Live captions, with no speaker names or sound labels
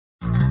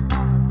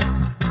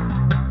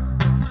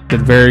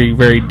That's very,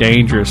 very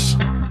dangerous.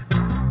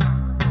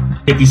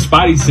 Get these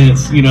spidey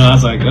sense, I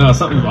was like, oh,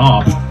 something's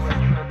off.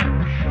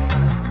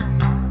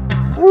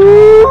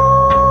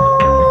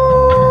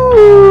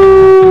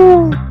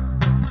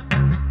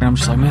 And I'm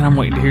just like, man, I'm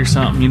waiting to hear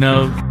something, Keep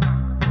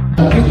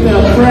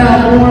that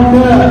crowd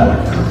warmed up.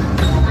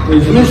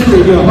 Is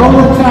Mr.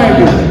 Jehovah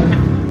Tiger.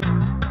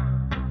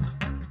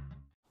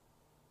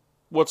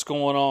 What's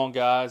going on,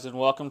 guys, and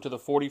welcome to the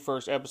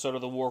 41st episode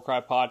of the War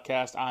Cry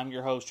Podcast. I'm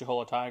your host,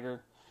 Jehovah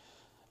Tiger,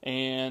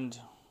 and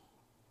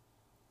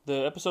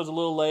the episode's a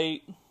little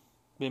late.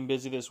 Been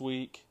busy this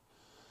week.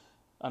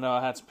 I know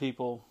I had some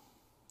people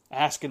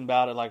asking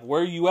about it, like,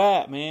 where are you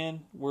at,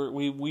 man?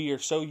 We are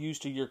so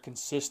used to your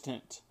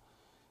consistent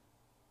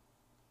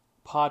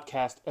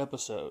podcast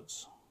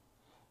episodes,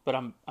 but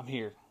I'm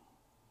here.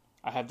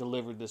 I have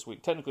delivered this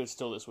week. Technically, it's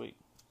still this week.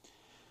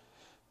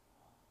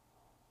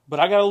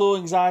 But I got a little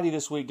anxiety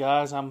this week,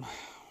 guys. I'm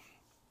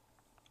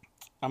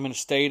in a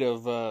state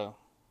of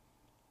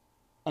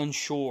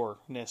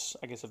unsureness,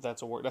 I guess, if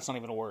that's a word. That's not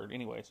even a word.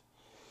 Anyways.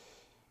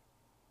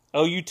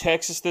 OU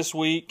Texas this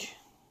weekend.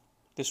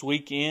 This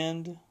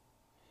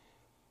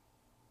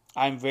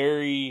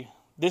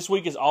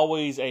week is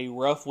always a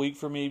rough week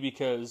for me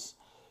because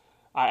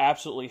I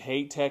absolutely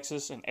hate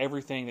Texas and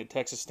everything that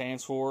Texas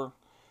stands for.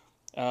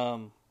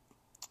 I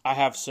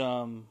have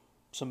some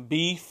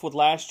beef with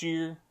last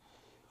year.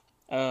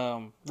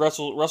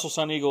 Russell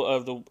Sun Eagle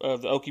of the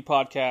Okie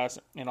podcast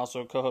and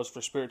also co-host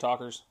for Spirit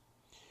Talkers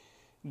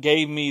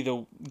gave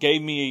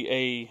me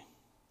a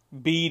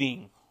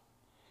beating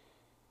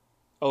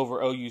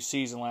over OU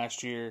season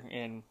last year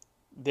and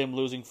them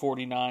losing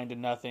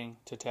 49-0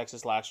 to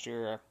Texas last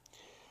year.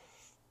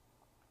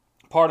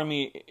 Part of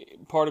me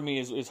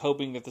is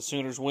hoping that the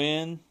Sooners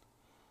win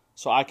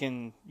so I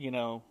can,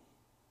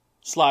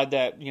 slide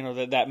that,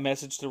 that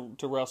message to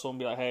Russell and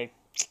be like, hey,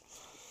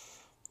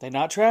 they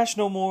not trash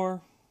no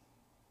more.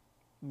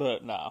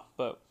 But nah.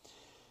 But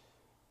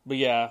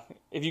yeah,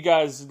 if you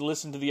guys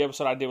listen to the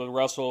episode I did with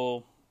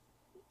Russell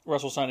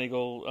Sun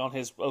Eagle on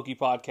his Okie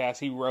podcast,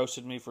 he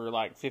roasted me for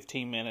like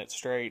 15 minutes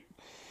straight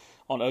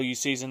on OU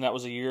season. That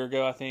was a year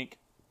ago, I think.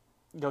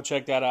 Go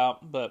check that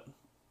out.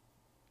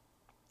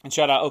 And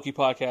shout out Okie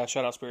podcast,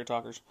 shout out Spirit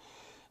Talkers.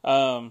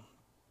 But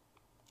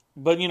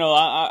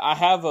I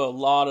have a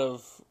lot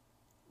of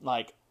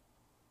like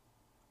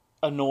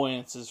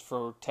annoyances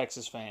for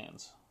Texas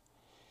fans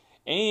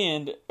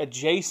and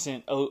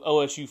adjacent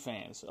OSU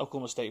fans,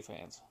 Oklahoma State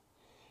fans.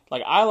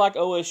 Like, I like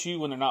OSU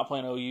when they're not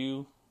playing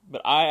OU,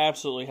 but I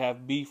absolutely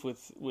have beef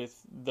with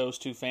those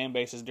two fan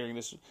bases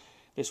during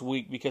this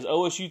week because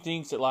OSU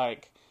thinks that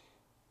like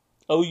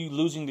OU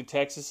losing to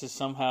Texas is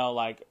somehow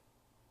like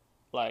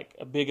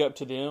a big up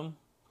to them.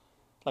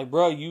 Like,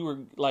 bro, you were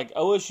like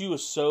OSU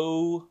was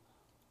so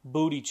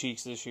booty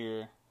cheeks this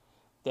year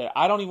that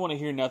I don't even want to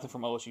hear nothing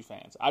from OSU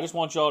fans. I just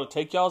want y'all to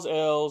take y'all's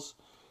L's,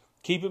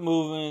 keep it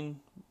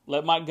moving,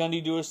 let Mike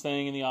Gundy do his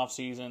thing in the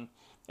offseason,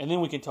 and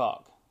then we can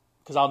talk.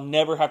 Because I'll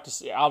never have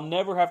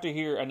to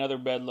hear another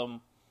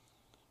Bedlam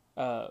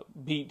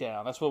beat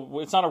down.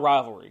 It's not a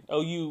rivalry.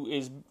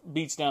 OU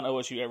beats down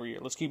OSU every year.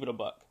 Let's keep it a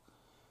buck.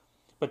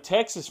 But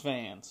Texas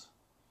fans,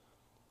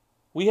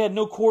 we had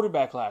no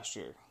quarterback last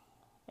year.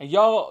 And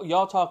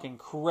y'all talking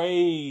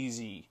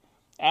crazy.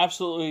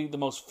 Absolutely the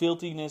most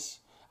filthiness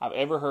I've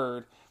ever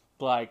heard.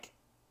 Like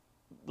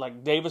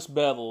Davis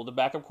Bevel, the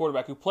backup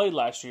quarterback who played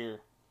last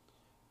year,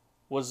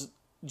 was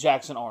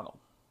Jackson Arnold.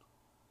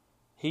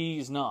 He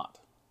is not.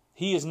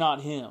 He is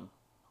not him,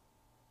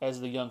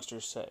 as the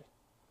youngsters say.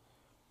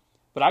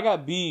 But I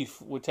got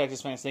beef with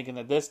Texas fans thinking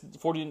that this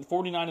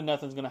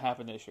 49-0 is going to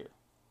happen this year.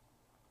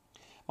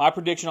 My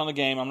prediction on the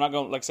game, I'm not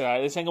going to, like I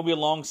said, this ain't going to be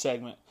a long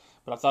segment,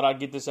 but I thought I'd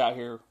get this out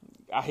here.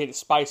 I hit it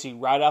spicy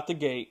right out the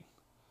gate.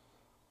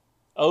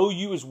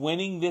 OU is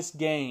winning this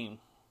game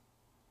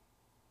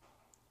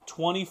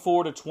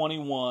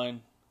 24-21,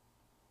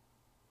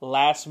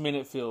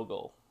 last-minute field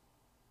goal.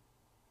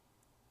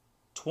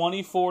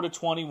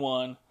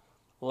 24-21,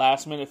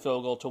 last-minute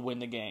field goal to win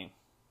the game.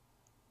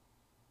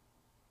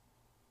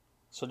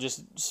 So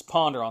just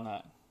ponder on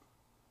that.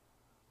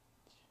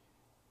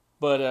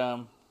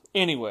 But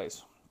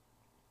anyways,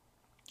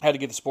 I had to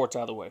get the sports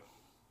out of the way.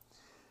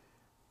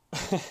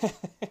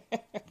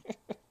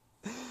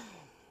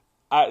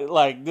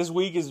 This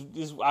week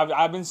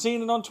I've been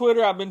seeing it on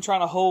Twitter. I've been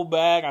trying to hold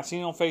back. I've seen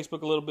it on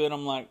Facebook a little bit.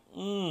 I'm like,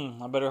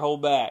 I better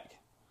hold back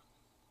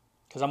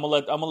because I'm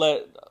gonna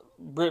let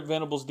Britt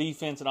Venables'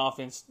 defense and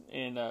offense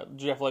and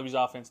Jeff Levy's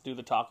offense do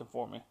the talking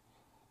for me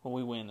when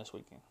we win this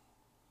weekend.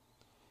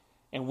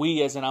 And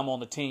we, as in I'm on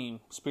the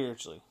team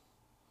spiritually.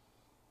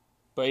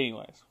 But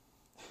anyways,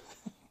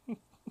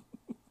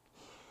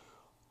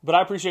 but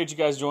I appreciate you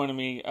guys joining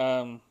me.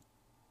 I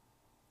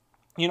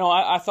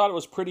thought it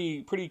was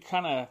pretty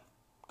kind of.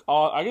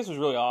 I guess it was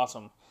really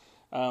awesome.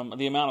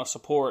 The amount of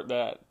support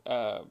that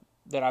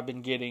I've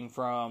been getting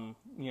from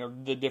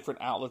the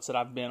different outlets that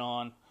I've been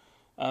on.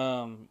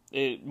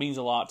 It means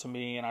a lot to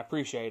me, and I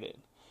appreciate it.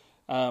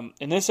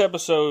 And this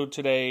episode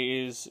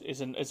today is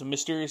a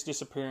mysterious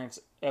disappearance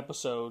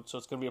episode, so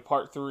it's going to be a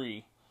part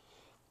 3.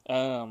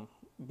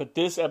 But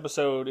this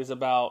episode is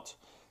about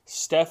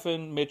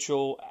Stephen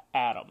Mitchell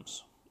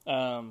Adams.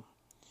 And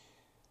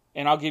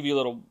I'll give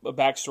you a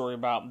backstory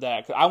about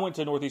that. I went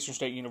to Northeastern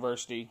State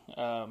University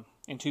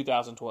in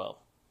 2012.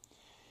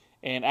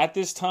 And at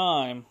this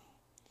time,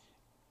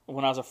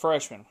 when I was a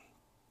freshman,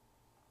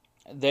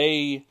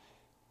 they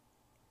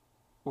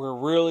were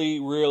really,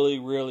 really,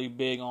 really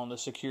big on the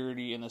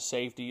security and the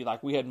safety.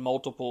 Like, we had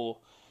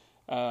multiple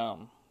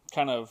kind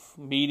of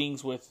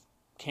meetings with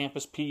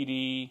campus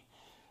PD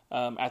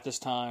at this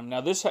time.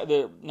 Now this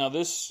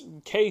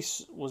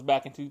case was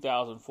back in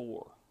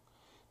 2004,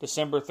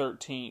 December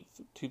 13th,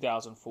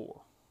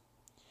 2004.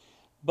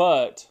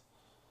 But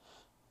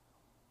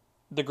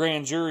the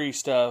grand jury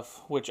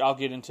stuff, which I'll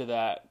get into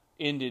that,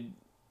 ended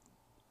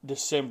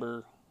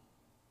December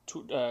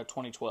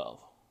 2012,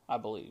 I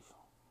believe.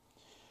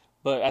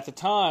 But at the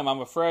time, I'm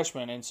a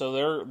freshman, and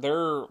so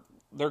they're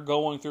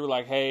going through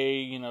like,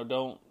 hey,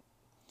 don't.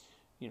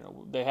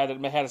 They had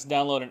us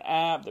download an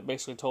app that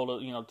basically told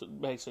us,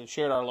 basically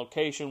shared our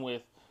location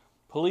with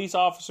police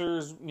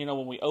officers,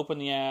 when we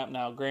opened the app.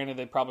 Now, granted,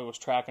 they probably was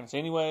tracking us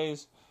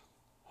anyways.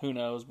 Who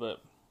knows?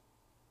 But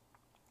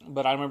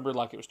I remember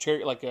like it was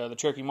the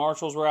Cherokee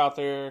Marshals were out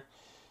there.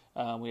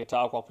 We had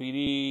Tahlequah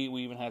PD.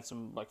 We even had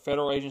some like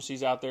federal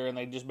agencies out there, and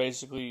they just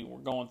basically were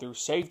going through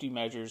safety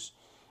measures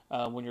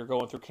when you're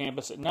going through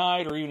campus at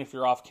night, or even if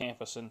you're off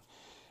campus.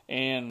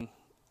 And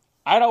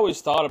I'd always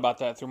thought about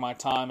that through my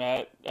time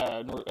at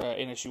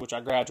NSU, which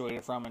I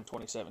graduated from in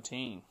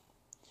 2017.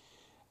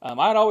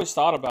 I'd always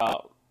thought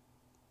about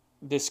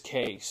this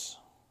case,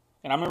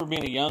 and I remember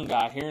being a young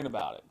guy hearing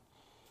about it,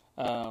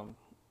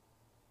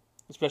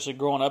 especially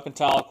growing up in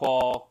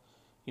Tahlequah,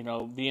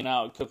 being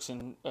out at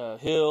Cookson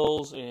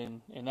Hills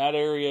in that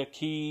area,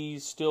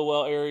 Keys,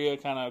 Stillwell area,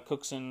 kind of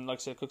Cookson, like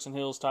I said, Cookson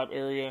Hills type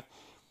area,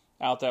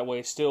 out that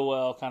way,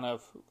 Stillwell, kind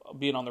of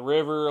being on the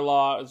river a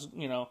lot,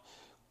 And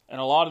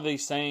a lot of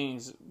these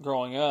things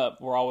growing up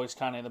were always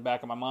kind of in the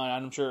back of my mind.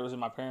 I'm sure it was in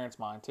my parents'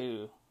 mind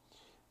too,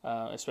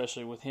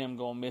 especially with him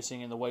going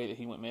missing and the way that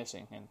he went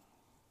missing.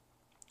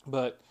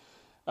 But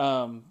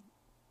let's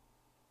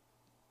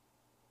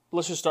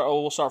just start.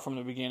 We'll start from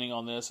the beginning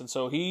on this. And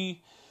so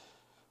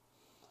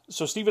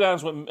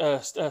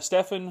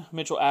Stephen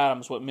Mitchell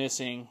Adams went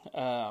missing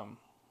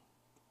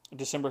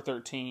December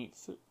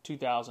 13th,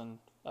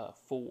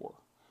 2004,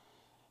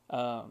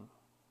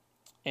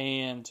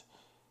 and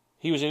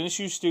he was an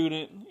NSU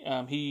student.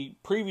 He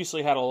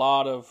previously had a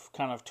lot of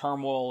kind of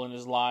turmoil in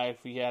his life.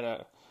 He had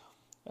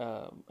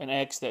an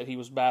ex that he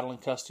was battling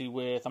custody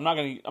with. I'm not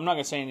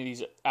gonna say any of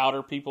these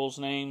outer people's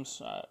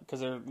names because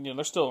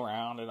they're still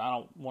around, and I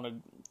don't want to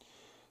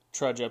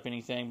trudge up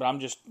anything. But I'm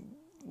just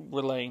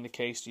relaying the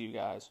case to you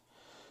guys.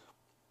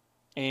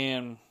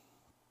 And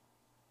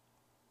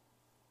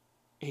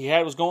he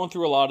was going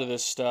through a lot of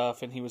this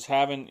stuff, and he was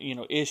having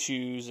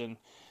issues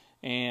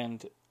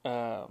and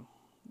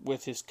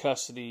with his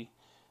custody,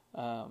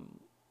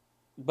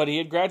 but he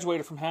had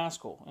graduated from high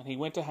school, and he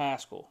went to high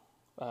school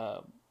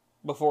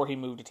before he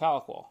moved to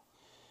Tahlequah,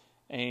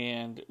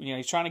 and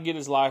he's trying to get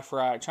his life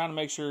right, trying to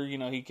make sure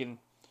he can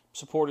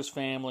support his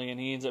family, and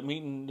he ends up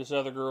meeting this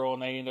other girl,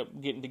 and they end up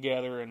getting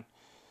together,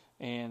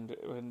 and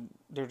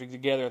they're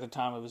together at the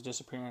time of his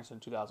disappearance in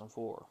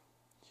 2004.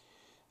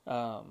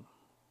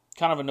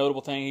 Kind of a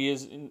notable thing, he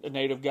is a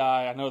Native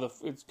guy. I know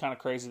it's kind of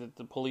crazy that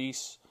the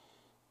police,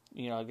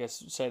 I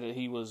guess, said that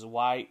he was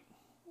white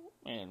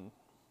and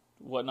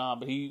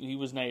whatnot, but he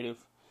was Native.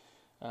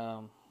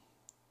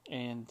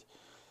 And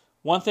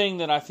one thing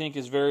that I think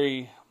is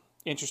very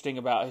interesting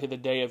about the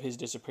day of his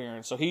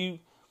disappearance. So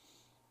he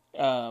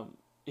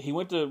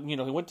went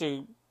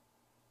to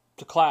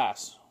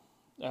class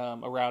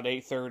around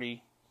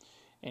 8:30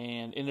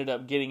 and ended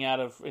up getting out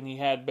of, and he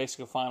had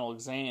basically a final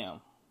exam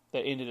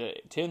that ended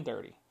at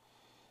 10:30.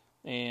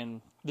 And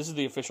this is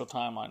the official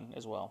timeline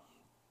as well.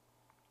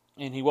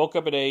 And he woke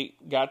up at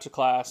 8, got to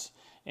class,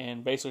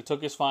 and basically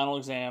took his final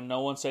exam.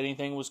 No one said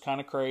anything was kind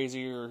of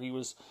crazy, or he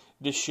was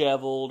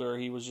disheveled, or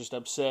he was just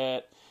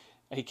upset.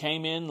 He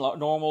came in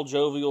normal,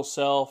 jovial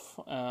self,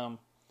 and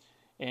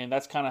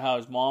that's kind of how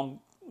his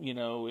mom,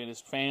 and his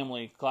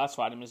family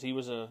classified him, as he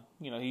was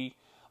he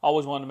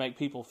always wanted to make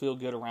people feel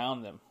good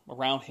around him,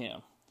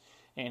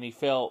 and he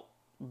felt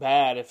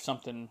bad if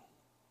something,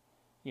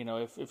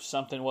 if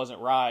something wasn't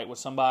right with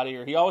somebody,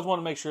 or he always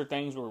wanted to make sure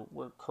things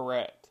were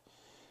correct.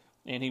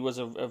 And he was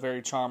a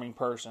very charming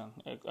person,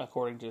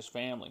 according to his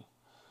family.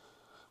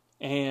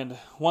 And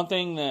one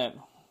thing that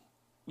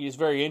is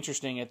very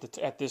interesting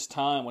at this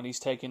time when he's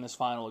taking this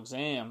final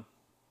exam,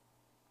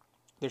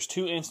 there's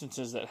 2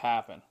 instances that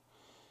happen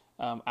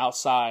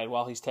outside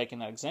while he's taking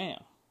that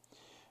exam.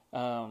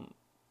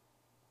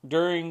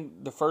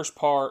 During the first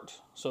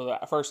part, so the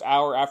first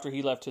hour after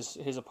he left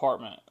his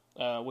apartment,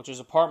 which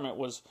his apartment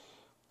was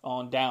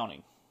on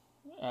Downing.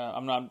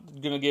 I'm not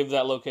going to give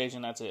that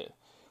location, that's it.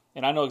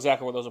 And I know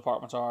exactly where those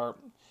apartments are,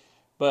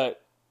 and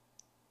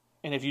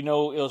if you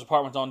know those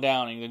apartments on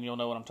Downing, then you'll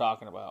know what I'm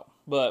talking about.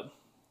 But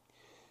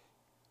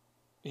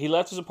he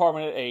left his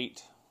apartment at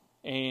 8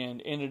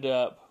 and ended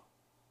up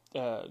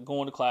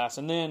going to class.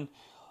 And then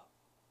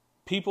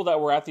people that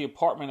were at the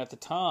apartment at the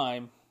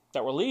time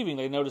that were leaving,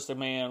 they noticed a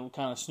man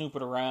kind of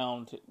snooping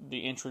around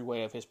the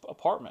entryway of his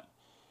apartment.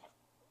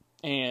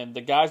 And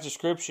the guy's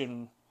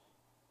description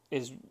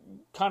is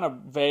kind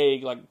of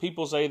vague. Like,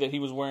 people say that he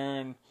was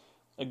wearing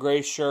a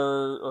gray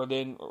shirt or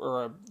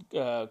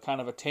a kind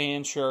of a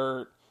tan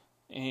shirt,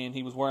 and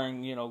he was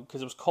wearing,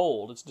 because it was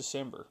cold, it's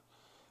December,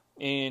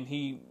 and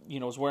he,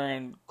 was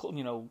wearing,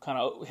 kind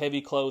of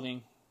heavy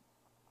clothing.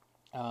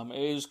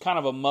 It was kind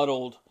of a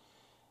muddled,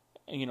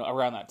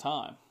 around that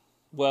time.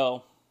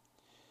 Well,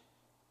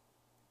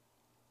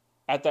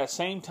 at that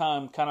same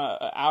time, kind of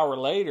an hour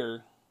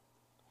later,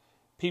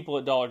 people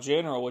at Dollar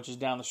General, which is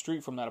down the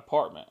street from that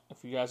apartment,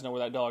 if you guys know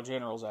where that Dollar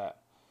General's at,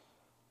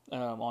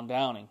 on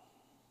Downing,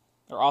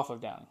 or off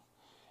of Downing,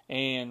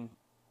 and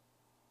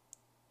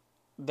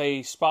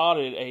they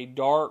spotted a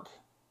dark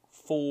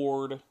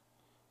Ford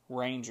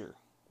Ranger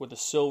with a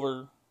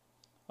silver,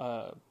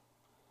 I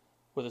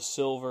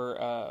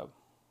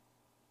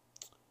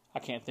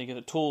can't think of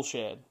the tool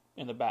shed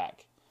in the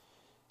back.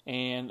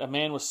 And a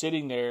man was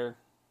sitting there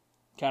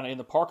kind of in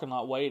the parking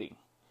lot waiting.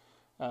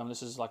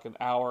 This is like an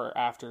hour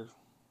after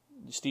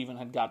Stephen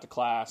had got to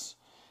class.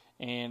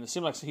 And it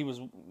seemed like he was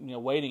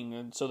waiting.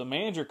 And so the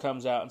manager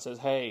comes out and says,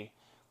 "Hey,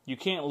 you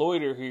can't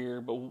loiter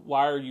here, but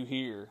why are you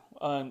here?"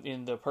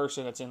 And the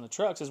person that's in the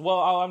truck says, "Well,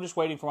 I'm just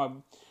waiting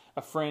for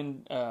a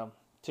friend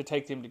to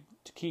take them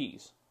to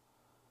Keys."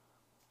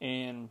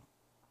 And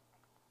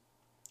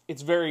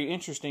it's very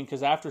interesting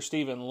because after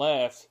Stephen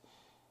left,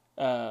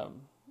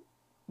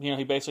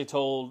 he basically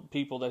told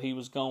people that he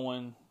was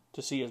going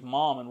to see his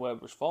mom in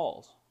Weber's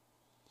Falls.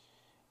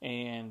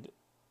 And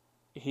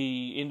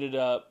he ended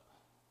up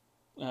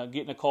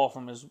getting a call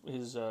from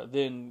his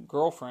then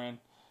girlfriend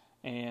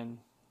and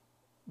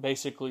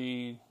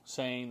basically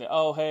saying that,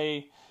 "Oh,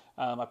 hey,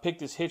 I picked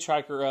this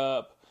hitchhiker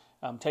up.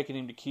 I'm taking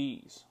him to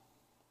Keys."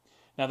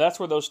 Now, that's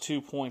where those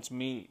 2 points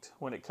meet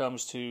when it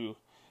comes to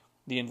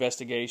the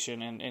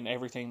investigation and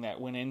everything that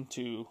went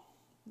into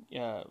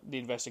the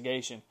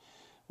investigation,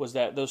 was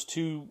that those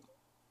two,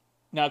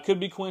 now it could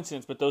be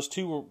coincidence, but those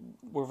two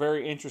were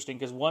very interesting,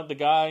 because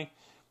the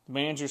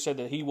manager said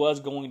that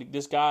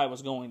this guy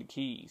was going to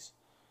Keys,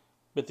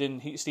 but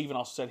then Stephen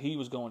also said he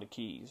was going to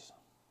Keys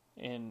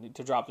and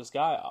to drop this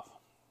guy off.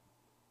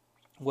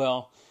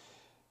 Well,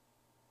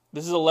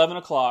 this is 11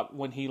 o'clock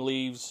when he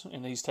leaves,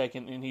 and he's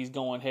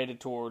headed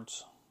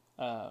towards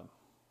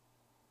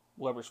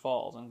Weber's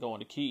Falls and going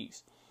to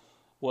Keys.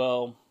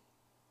 Well,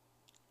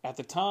 at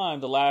the time,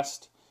 the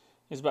last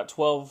is about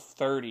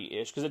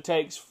 12:30-ish, because it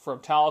takes from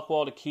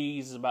Tahlequah to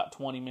Keys is about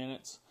 20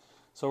 minutes.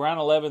 So around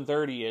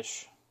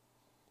 11:30-ish,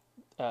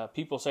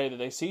 people say that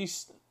they see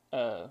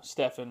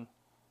Stephen.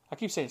 I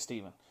keep saying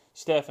Stephen,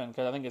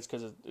 because I think it's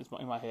because it's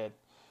in my head.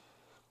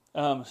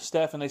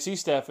 They see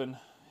Stephen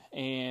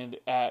and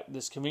at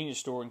this convenience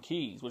store in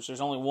Keys, which there's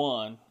only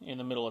one in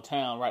the middle of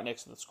town right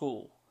next to the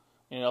school.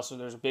 And also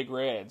there's a Big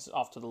Red's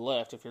off to the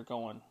left if you're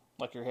going,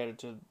 like you're headed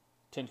to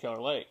Ten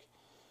Keller Lake.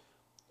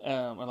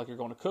 Or like you're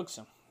going to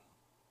Cookson.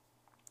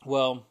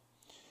 Well,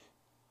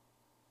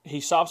 he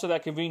stops at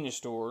that convenience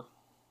store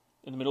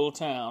in the middle of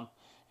town,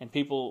 and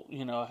people,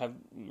 have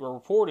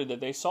reported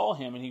that they saw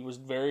him, and he was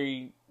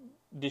very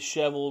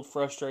disheveled,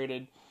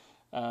 frustrated.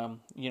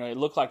 It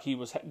looked like he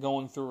was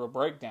going through a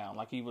breakdown,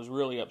 like he was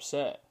really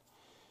upset.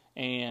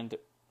 And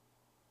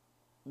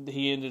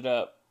he ended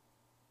up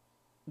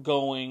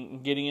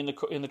getting in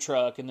the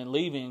truck, and then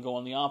leaving and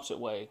going the opposite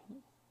way.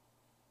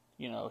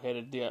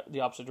 Headed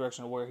the opposite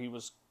direction of where he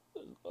was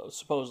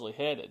supposedly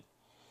headed,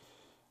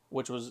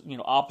 which was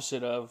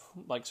opposite of,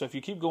 like, so if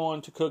you keep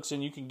going to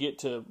Cookson, you can get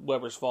to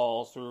Weber's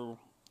Falls through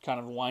kind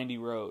of windy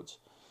roads,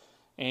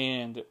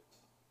 and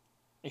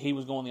he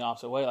was going the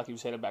opposite way, like he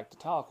was headed back to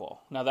Tahlequah.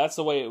 Now that's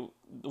the way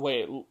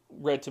it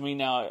read to me.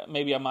 Now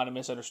maybe I might have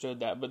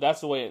misunderstood that, but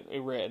that's the way it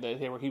read, that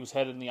he was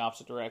headed in the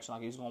opposite direction,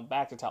 like he was going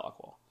back to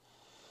Tahlequah.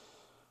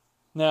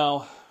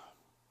 Now,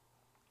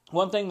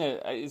 one thing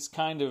that is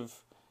kind of,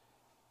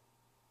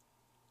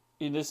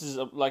 and this is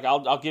like,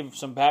 I'll give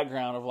some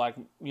background of, like,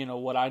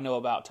 what I know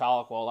about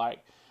Tahlequah.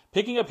 Like,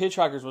 picking up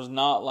hitchhikers was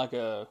not like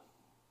a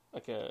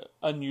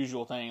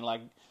unusual thing.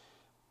 Like,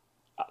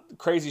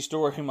 crazy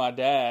story, my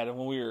dad,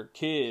 when we were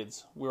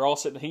kids, we were all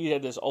sitting, he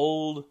had this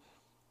Oldsmobile,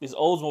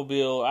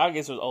 I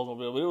guess it was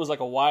Oldsmobile, but it was like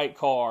a white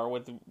car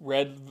with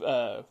red,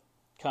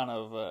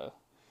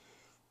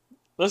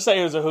 let's say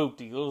it was a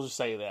hoopty, let's just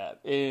say that.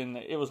 And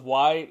it was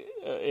white,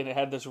 and it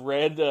had this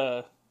red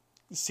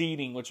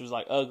seating, which was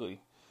like ugly.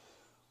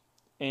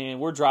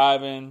 And we're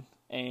driving,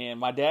 and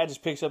my dad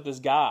just picks up this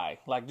guy,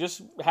 like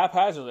just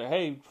haphazardly.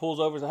 Hey, pulls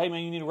over, says, "Hey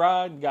man, you need a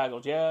ride?" And the guy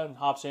goes, "Yeah," and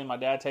hops in. My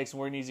dad takes him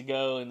where he needs to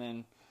go, and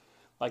then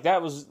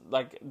that was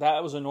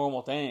a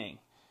normal thing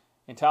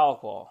in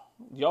Tahlequah.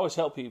 You always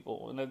help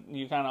people, and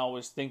you kind of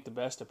always think the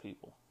best of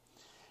people.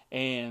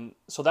 And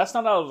so that's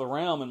not out of the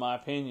realm, in my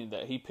opinion,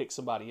 that he picked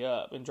somebody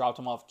up and dropped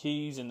him off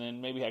Keys, and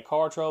then maybe had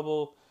car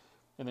trouble,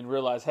 and then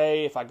realized,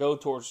 hey, if I go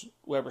towards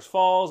Weber's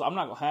Falls, I'm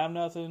not gonna have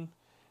nothing.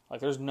 Like,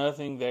 there's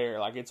nothing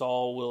there. Like, it's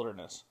all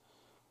wilderness.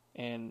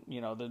 and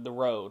the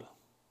road.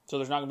 So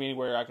there's not going to be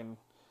anywhere I can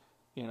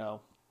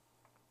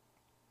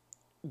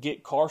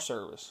get car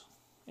service.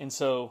 And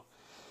so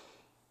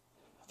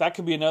that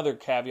could be another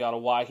caveat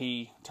of why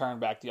he turned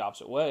back the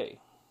opposite way.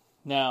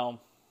 Now,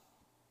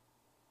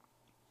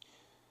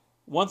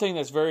 one thing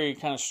that's very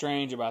kind of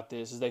strange about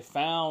this is they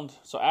found,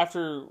 so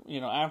after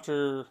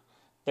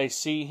they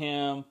see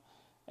him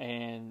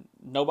and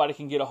nobody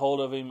can get a hold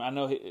of him.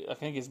 I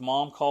think his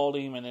mom called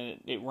him, and then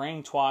it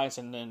rang twice,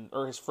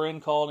 or his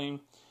friend called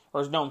him,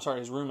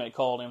 his roommate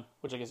called him,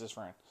 which I guess his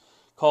friend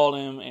called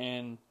him,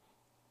 and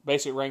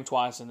basically rang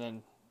twice and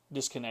then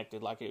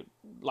disconnected, like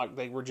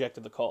they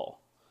rejected the call.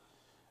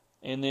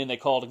 And then they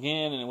called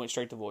again, and it went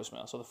straight to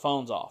voicemail. So the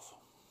phone's off.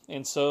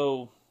 And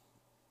so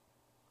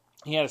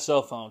he had a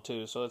cell phone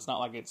too, so it's not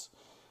like it's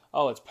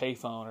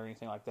payphone or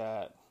anything like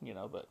that,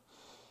 But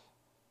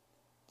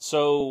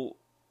so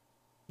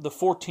the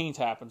 14th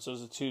happened, so it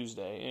was a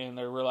Tuesday, and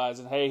they're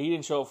realizing, hey, he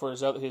didn't show up for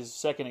his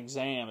second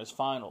exam, his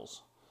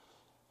finals,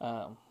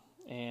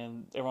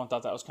 and everyone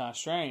thought that was kind of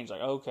strange.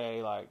 Like,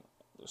 okay, like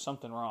there's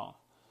something wrong.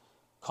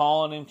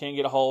 Calling him, can't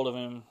get a hold of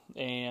him,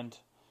 and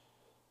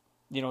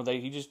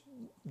he just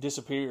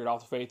disappeared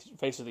off the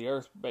face of the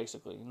earth.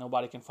 Basically,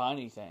 nobody can find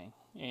anything,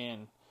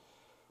 and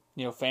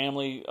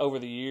family over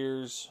the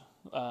years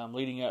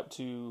leading up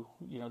to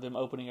them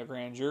opening a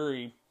grand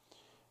jury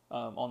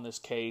on this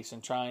case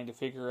and trying to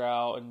figure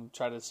out and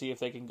try to see if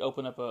they can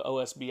open up a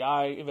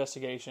OSBI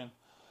investigation.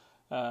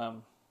 I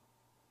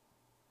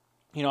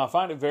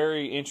find it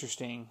very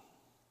interesting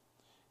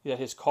that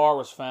his car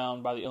was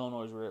found by the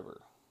Illinois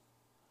River,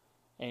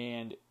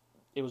 and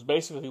it was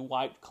basically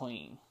wiped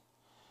clean.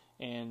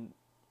 And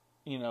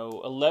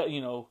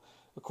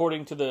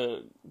according to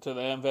the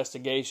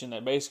investigation,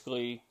 that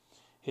basically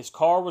his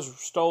car was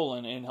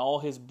stolen and all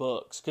his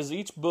books, because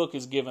each book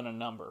is given a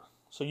number,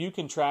 so you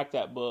can track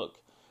that book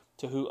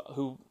to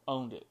who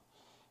owned it.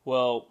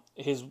 Well,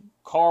 his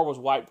car was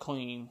wiped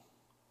clean,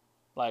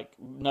 like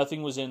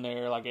nothing was in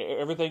there, like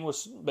everything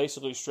was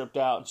basically stripped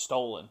out and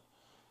stolen.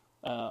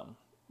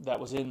 That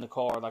was in the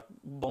car, like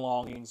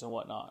belongings and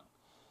whatnot.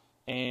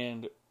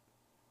 And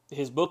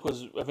his book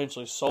was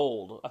eventually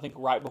sold, I think,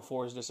 right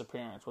before his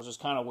disappearance, which is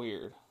kind of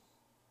weird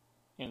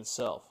in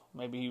itself.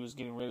 Maybe he was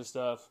getting rid of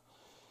stuff.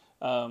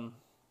 But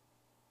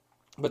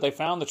they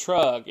found the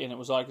truck, and it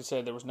was, like I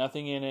said, there was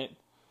nothing in it.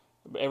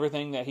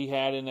 Everything that he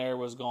had in there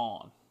was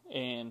gone.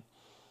 And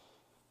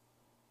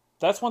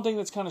that's one thing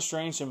that's kind of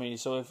strange to me.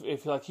 So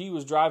if like he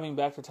was driving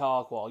back to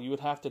Tahlequah, you would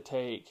have to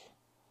take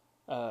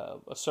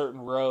a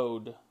certain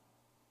road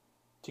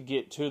to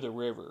get to the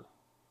river.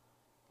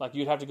 Like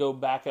you'd have to go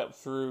back up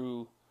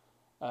through,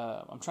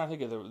 I'm trying to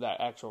think of that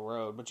actual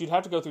road, but you'd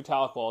have to go through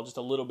Tahlequah just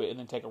a little bit and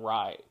then take a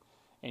right,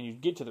 and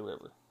you'd get to the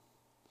river.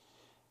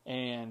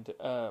 And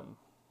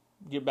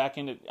get back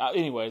into,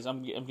 anyways,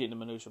 I'm getting to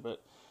minutia,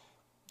 but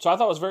so I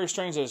thought it was very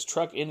strange that his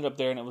truck ended up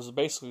there and it was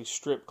basically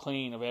stripped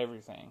clean of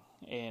everything,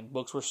 and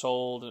books were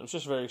sold, and it was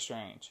just very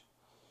strange.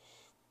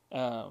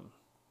 And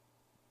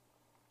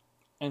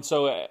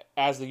so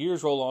as the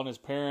years roll on, his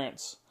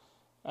parents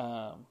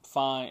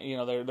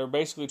they're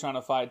basically trying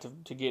to fight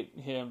to get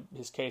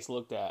his case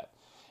looked at,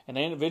 and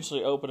they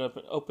eventually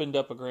opened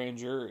up a grand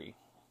jury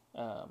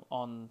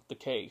on the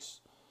case,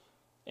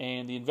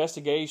 and the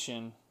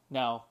investigation.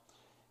 Now,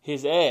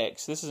 his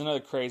ex, this is another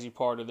crazy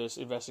part of this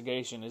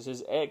investigation, is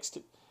his ex,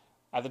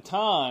 at the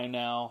time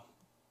now,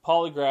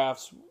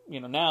 polygraphs,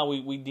 now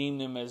we deem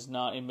them as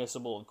not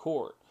admissible in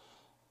court.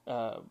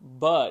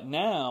 But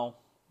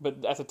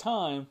at the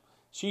time,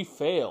 she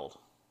failed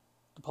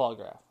the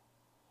polygraph.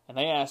 And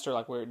they asked her,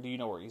 like, do you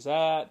know where he's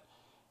at?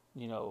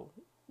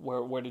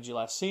 Where did you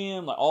last see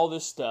him? Like, all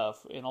this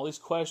stuff and all these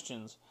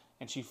questions,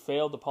 and she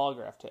failed the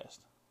polygraph test,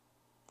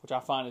 which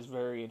I find is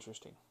very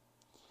interesting.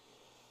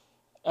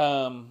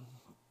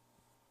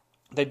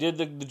 They did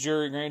the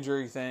grand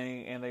jury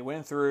thing, and they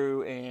went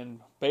through, and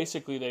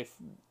basically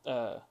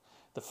the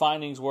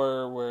findings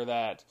were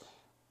that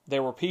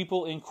there were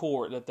people in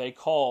court that they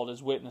called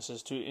as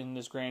witnesses in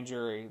this grand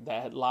jury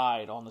that had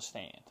lied on the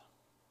stand,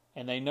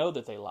 and they know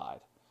that they lied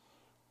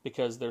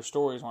because their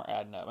stories weren't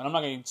adding up. And I'm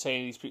not going to say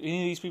any of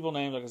these people's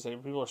names. Like I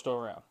said, people are still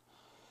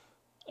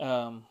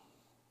around.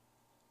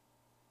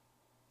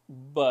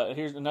 But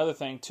here's another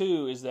thing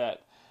too: is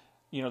that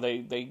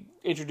they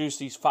introduced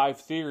these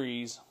 5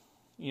 theories.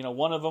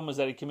 One of them is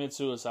that he committed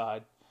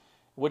suicide,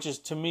 which is,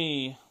 to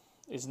me,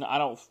 I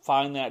don't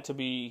find that to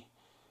be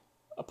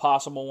a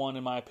possible one,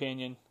 in my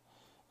opinion.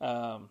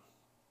 Another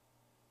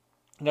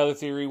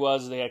theory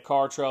was they had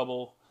car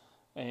trouble,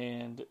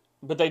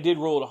 but they did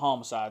rule it a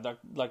homicide.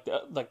 Like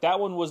that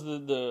one was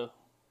the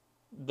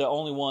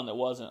only one that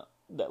wasn't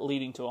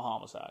leading to a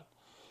homicide.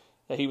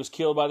 That he was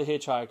killed by the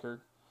hitchhiker.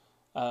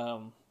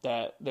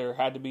 That there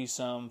had to be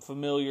some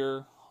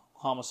familiar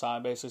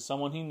homicide, basically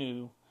someone he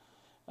knew.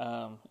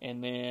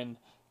 And then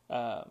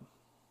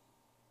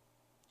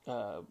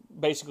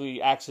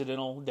basically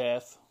accidental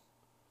death,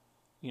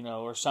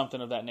 or something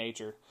of that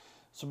nature.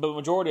 So, but the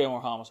majority of them were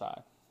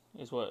homicide,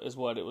 is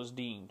what it was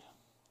deemed.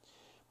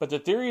 But the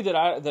theory that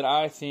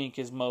I think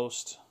is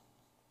most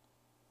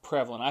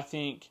prevalent. I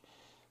think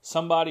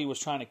somebody was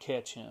trying to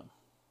catch him.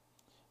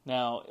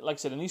 Now, like I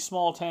said, in these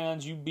small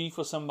towns, you beef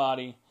with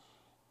somebody,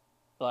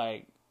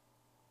 like,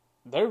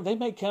 they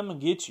may come and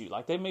get you.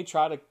 Like, they may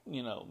try to,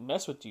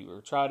 mess with you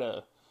or try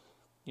to,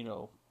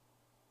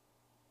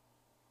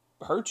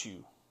 hurt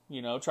you.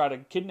 Try to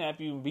kidnap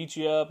you and beat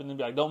you up and then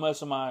be like, don't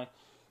mess with my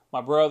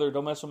brother,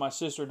 don't mess with my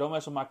sister, don't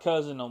mess with my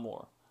cousin no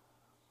more.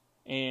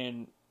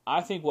 And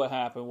I think what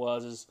happened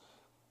is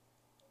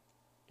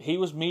he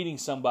was meeting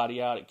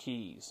somebody out at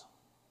Keys.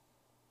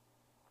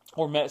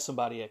 Or met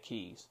somebody at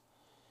Keys.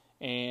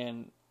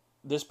 And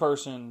this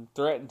person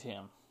threatened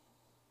him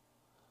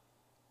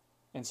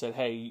and said,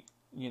 hey,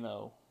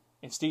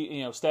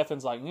 and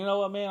Stefan's like, you know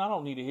what, man, I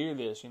don't need to hear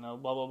this, blah,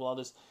 blah, blah,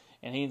 this.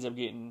 And he ends up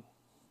getting,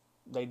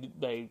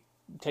 they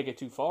take it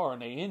too far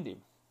and they end him,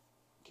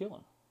 kill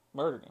him,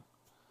 murdered him.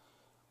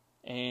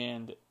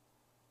 And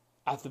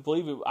I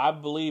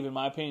believe, in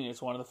my opinion,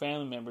 it's one of the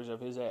family members of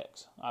his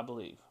ex, I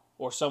believe.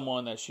 Or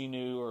someone that she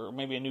knew, or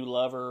maybe a new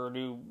lover, or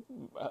new,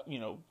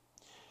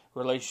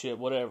 relationship,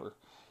 whatever.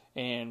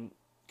 And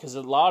because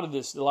a lot of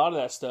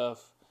that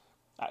stuff,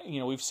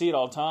 we see it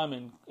all the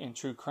time in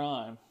true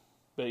crime,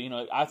 but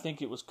I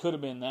think could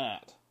have been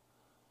that.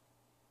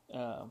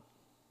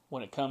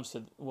 When it comes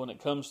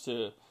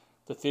to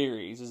the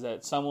theories, is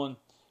that someone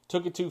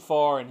took it too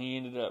far and he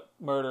ended up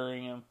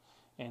murdering him,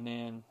 and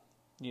then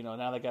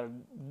now they got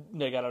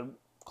to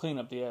clean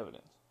up the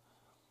evidence.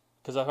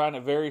 Because I find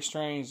it very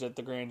strange that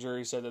the grand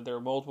jury said that there were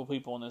multiple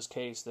people in this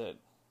case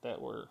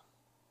that were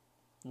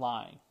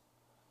lying,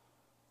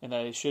 and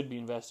that it should be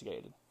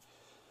investigated.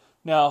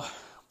 Now,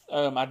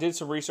 I did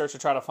some research to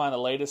try to find the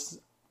latest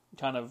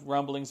kind of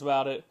rumblings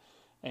about it,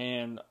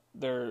 and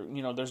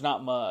there's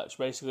not much.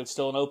 Basically, it's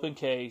still an open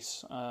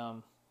case.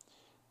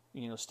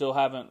 Still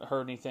haven't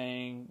heard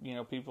anything.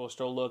 People are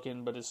still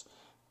looking, but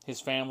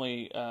his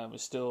family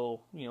is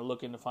still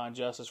looking to find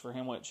justice for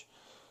him, which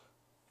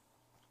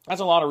that's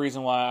a lot of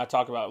reason why I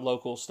talk about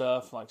local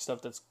stuff, like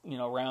stuff that's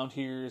around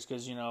here, is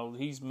because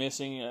he's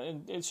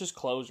missing. It's just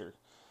closure.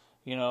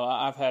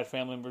 I've had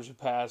family members who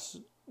pass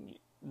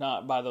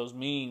not by those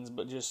means,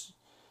 but just,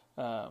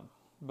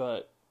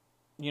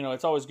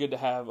 it's always good to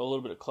have a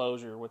little bit of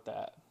closure with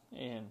that.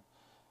 And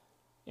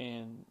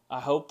I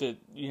hope that,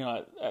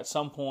 at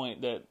some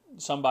point that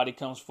somebody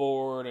comes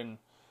forward and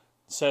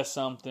says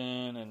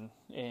something,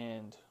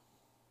 and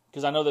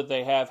because I know that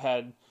they have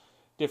had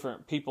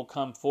different people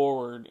come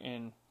forward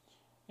and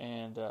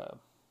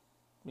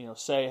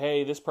say,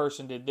 hey, this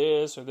person did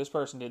this or this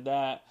person did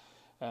that.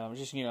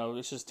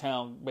 It's just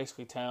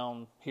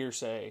town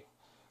hearsay.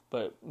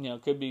 But,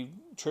 it could be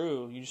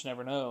true. You just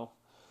never know.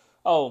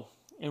 Oh,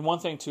 and one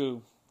thing,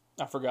 too,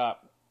 I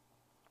forgot.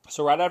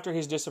 So right after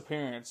his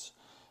disappearance,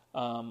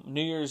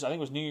 New Year's, I think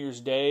it was New Year's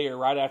Day or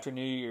right after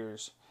New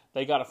Year's,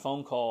 they got a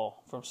phone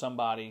call from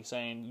somebody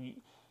saying,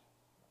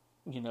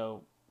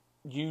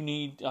 you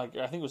need, I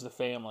think it was the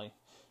family,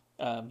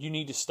 you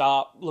need to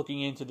stop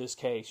looking into this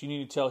case. You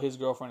need to tell his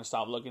girlfriend to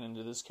stop looking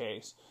into this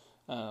case,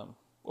 or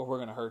we're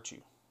going to hurt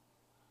you.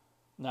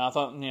 Now, I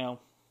thought,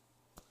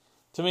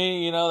 to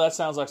me, that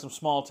sounds like some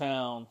small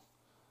town,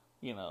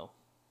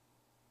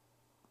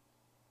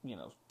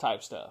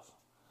 type stuff.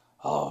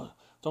 Oh,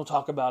 don't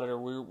talk about it, or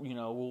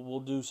we'll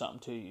do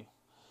something to you.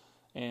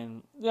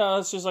 And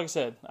that's just like I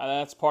said.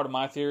 That's part of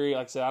my theory.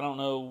 Like I said, I don't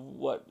know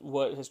what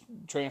has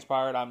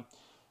transpired.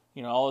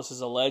 All this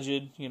is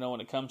alleged.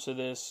 When it comes to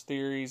this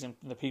theories and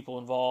the people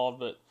involved.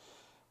 But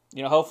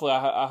hopefully,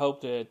 I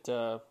hope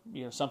that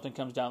something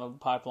comes down the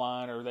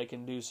pipeline, or they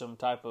can do some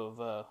type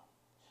of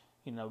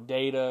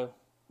data.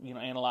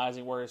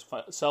 Analyzing where his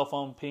cell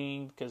phone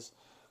pinged, because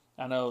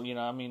I know,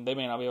 they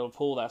may not be able to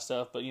pull that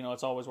stuff, but,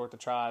 it's always worth a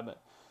try.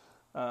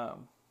 But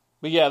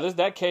yeah,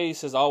 that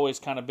case has always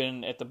kind of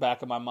been at the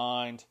back of my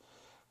mind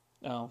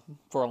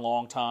for a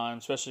long time,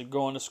 especially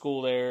going to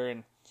school there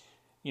and,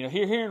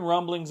 hearing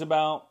rumblings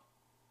about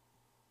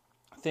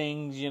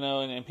things,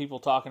 and people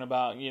talking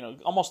about,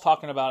 almost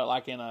talking about it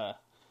like in a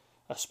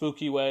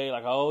spooky way,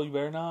 like, oh, you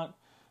better not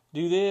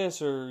do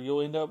this or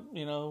you'll end up,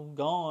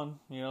 gone,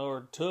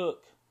 or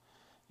took.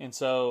 And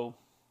so,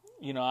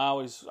 I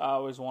always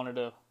wanted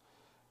to,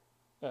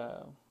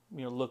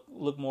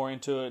 look more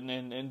into it,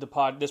 and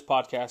this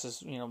podcast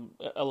has,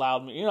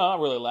 allowed me, not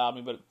really allowed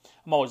me, but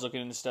I'm always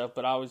looking into stuff.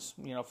 But I always,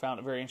 found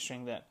it very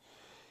interesting that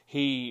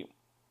he's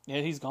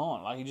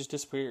gone, like he just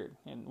disappeared,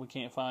 and we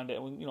can't find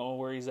it,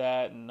 where he's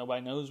at, and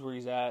nobody knows where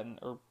he's at,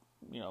 or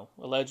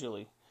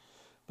allegedly.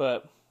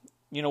 But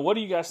what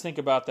do you guys think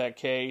about that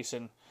case?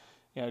 And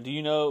do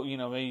you know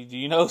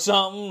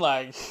something?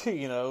 Like,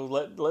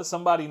 let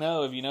somebody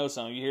know if you know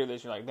something. You hear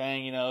this, you're like,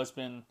 dang, it's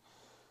been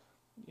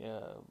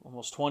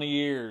almost 20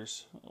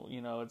 years.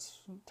 It's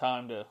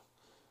time to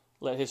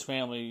let his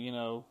family,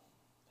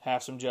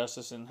 have some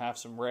justice and have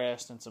some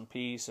rest and some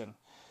peace and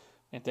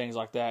things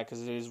like that,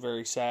 because it is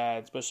very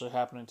sad, especially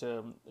happening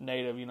to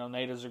Native.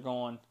 Natives are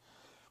going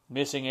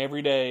missing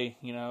every day.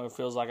 It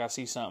feels like I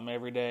see something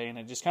every day, and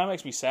it just kind of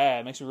makes me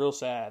sad. It makes me real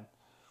sad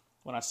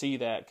when I see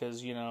that,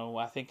 because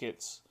I think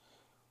it's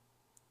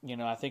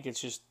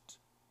just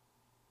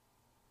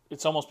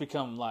it's almost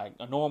become like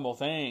a normal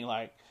thing.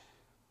 Like,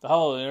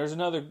 oh, there's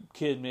another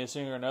kid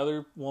missing, or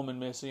another woman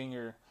missing,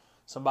 or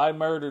somebody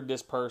murdered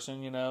this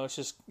person.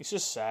 It's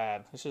just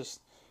sad. It's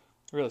just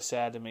really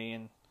sad to me.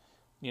 And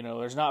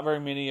there's not very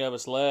many of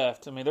us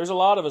left. I mean, there's a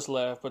lot of us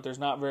left, but there's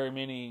not very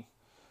many,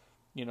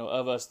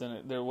 of us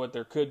than what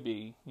there could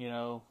be.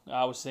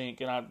 I was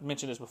thinking, I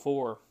mentioned this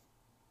before.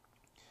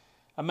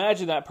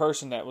 Imagine that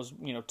person that was,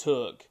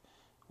 took,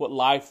 what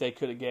life they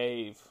could have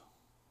gave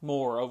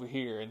more over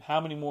here, and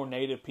how many more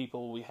Native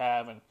people we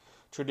have, and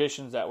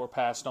traditions that were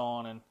passed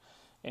on,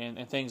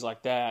 and things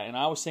like that. And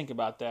I always think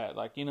about that,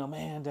 like,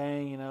 man,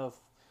 dang,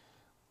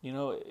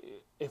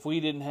 if we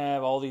didn't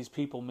have all these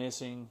people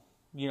missing,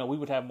 we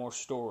would have more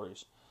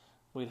stories.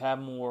 We'd have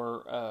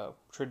more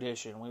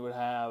tradition. We would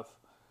have,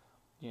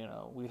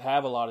 we'd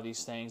have a lot of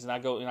these things. And I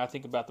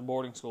think about the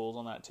boarding schools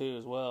on that too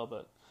as well.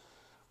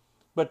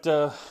 But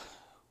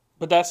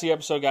that's the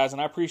episode, guys.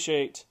 And I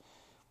appreciate,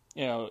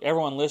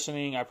 everyone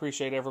listening. I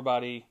appreciate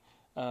everybody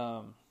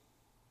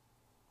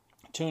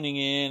tuning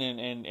in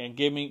and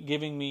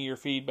giving me your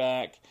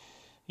feedback.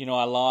 I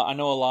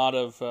know a lot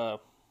of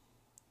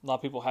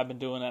people have been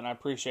doing that, and I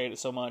appreciate it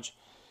so much.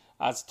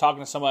 I was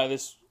talking to somebody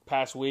this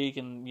past week,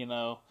 and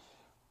I'm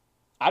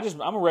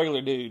a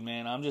regular dude,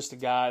 man. I'm just a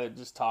guy that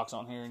just talks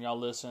on here, and y'all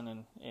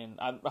listen, and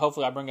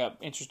hopefully I bring up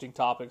interesting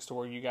topics to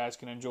where you guys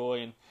can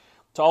enjoy. And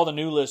to all the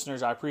new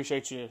listeners, I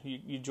appreciate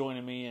you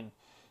joining me and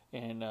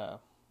getting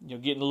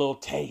a little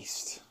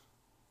taste,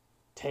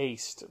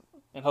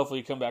 and hopefully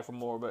you come back for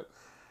more. But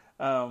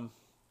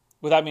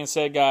with that being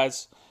said,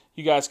 guys,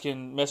 you guys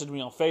can message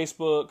me on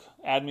Facebook,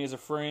 add me as a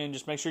friend.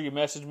 Just make sure you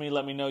message me,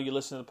 let me know you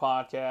listen to the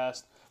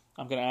podcast.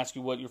 I'm going to ask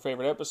you what your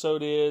favorite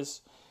episode is,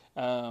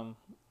 or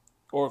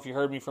if you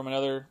heard me from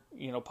another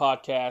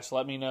podcast,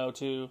 let me know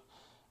too.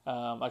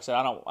 Like I said,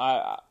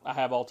 I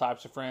have all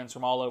types of friends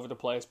from all over the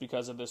place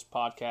because of this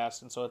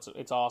podcast, and so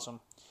it's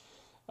awesome.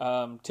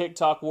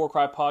 TikTok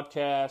Warcry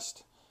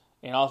Podcast,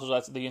 and also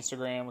that's the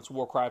Instagram. It's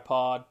Warcry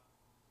Pod.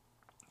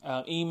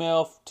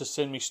 Email to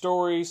send me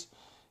stories,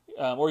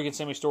 or you can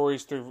send me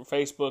stories through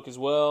Facebook as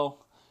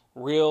well.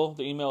 The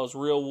email is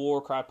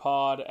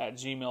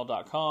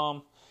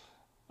realwarcrypod@gmail.com.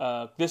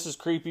 This is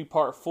Creepy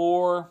Part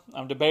 4.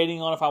 I'm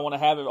debating on if I want to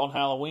have it on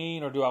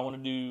Halloween or do I want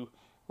to do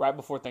right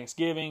before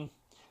Thanksgiving.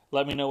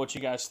 Let me know what you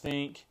guys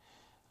think.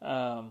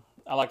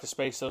 I like to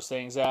space those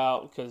things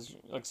out because,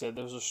 like I said,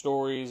 those are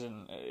stories,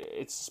 and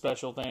it's a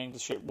special thing to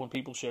share when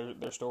people share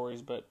their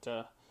stories. But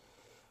I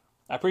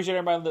appreciate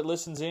everybody that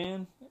listens,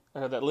 and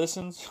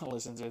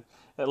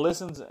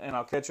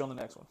I'll catch you on the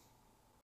next one.